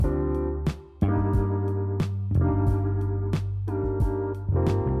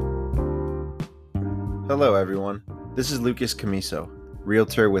Hello, everyone. This is Lucas Camiso,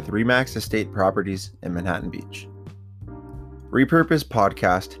 realtor with Remax Estate Properties in Manhattan Beach. Repurpose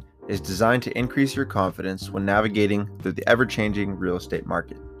Podcast is designed to increase your confidence when navigating through the ever-changing real estate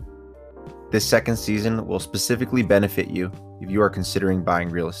market. This second season will specifically benefit you if you are considering buying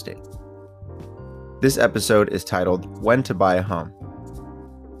real estate. This episode is titled When to Buy a Home.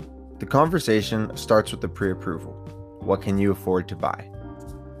 The conversation starts with the pre-approval. What can you afford to buy?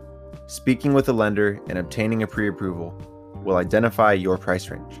 Speaking with a lender and obtaining a pre-approval will identify your price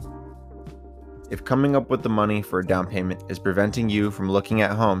range. If coming up with the money for a down payment is preventing you from looking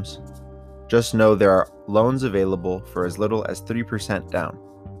at homes, just know there are loans available for as little as 3% down.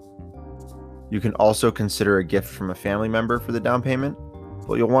 You can also consider a gift from a family member for the down payment,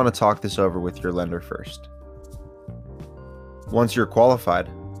 but you'll want to talk this over with your lender first. Once you're qualified,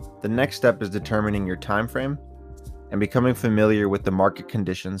 the next step is determining your time frame and becoming familiar with the market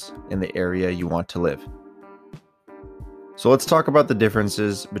conditions in the area you want to live. So let's talk about the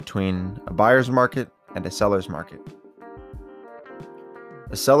differences between a buyer's market and a seller's market.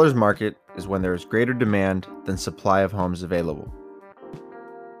 A seller's market is when there is greater demand than supply of homes available.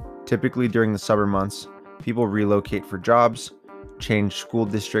 Typically during the summer months, people relocate for jobs, change school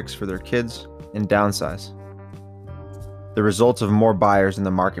districts for their kids, and downsize. The result of more buyers in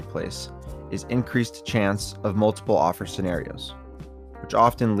the marketplace is increased chance of multiple offer scenarios, which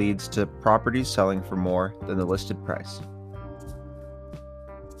often leads to properties selling for more than the listed price.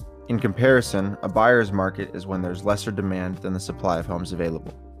 In comparison, a buyer's market is when there's lesser demand than the supply of homes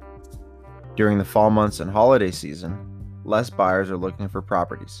available. During the fall months and holiday season, less buyers are looking for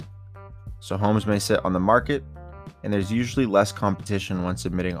properties, so homes may sit on the market, and there's usually less competition when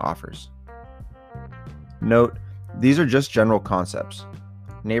submitting offers. Note, these are just general concepts.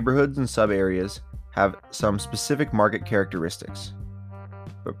 Neighborhoods and sub-areas have some specific market characteristics,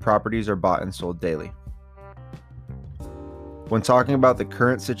 but properties are bought and sold daily. When talking about the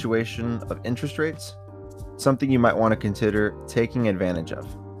current situation of interest rates, something you might want to consider taking advantage of.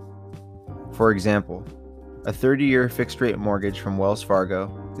 For example, a 30-year fixed-rate mortgage from Wells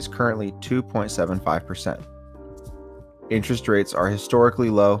Fargo is currently 2.75%. Interest rates are historically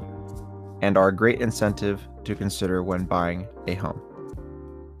low and are a great incentive to consider when buying a home.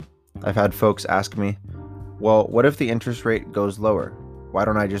 I've had folks ask me, well, what if the interest rate goes lower? Why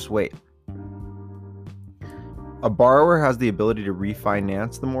don't I just wait? A borrower has the ability to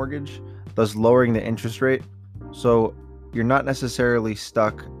refinance the mortgage, thus lowering the interest rate, so you're not necessarily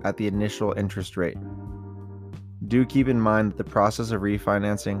stuck at the initial interest rate. Do keep in mind that the process of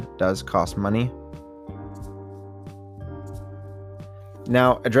refinancing does cost money.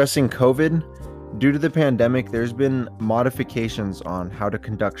 Now, addressing COVID, due to the pandemic, there's been modifications on how to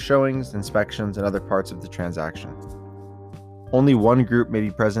conduct showings, inspections, and other parts of the transaction. Only one group may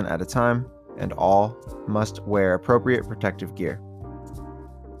be present at a time, and all must wear appropriate protective gear.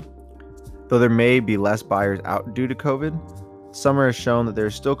 Though there may be less buyers out due to COVID, summer has shown that there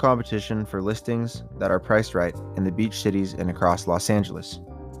is still competition for listings that are priced right in the beach cities and across Los Angeles.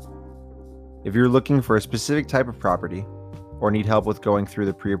 If you're looking for a specific type of property or need help with going through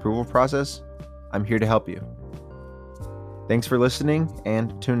the pre-approval process, I'm here to help you. Thanks for listening,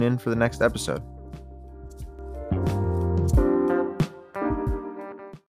 and tune in for the next episode.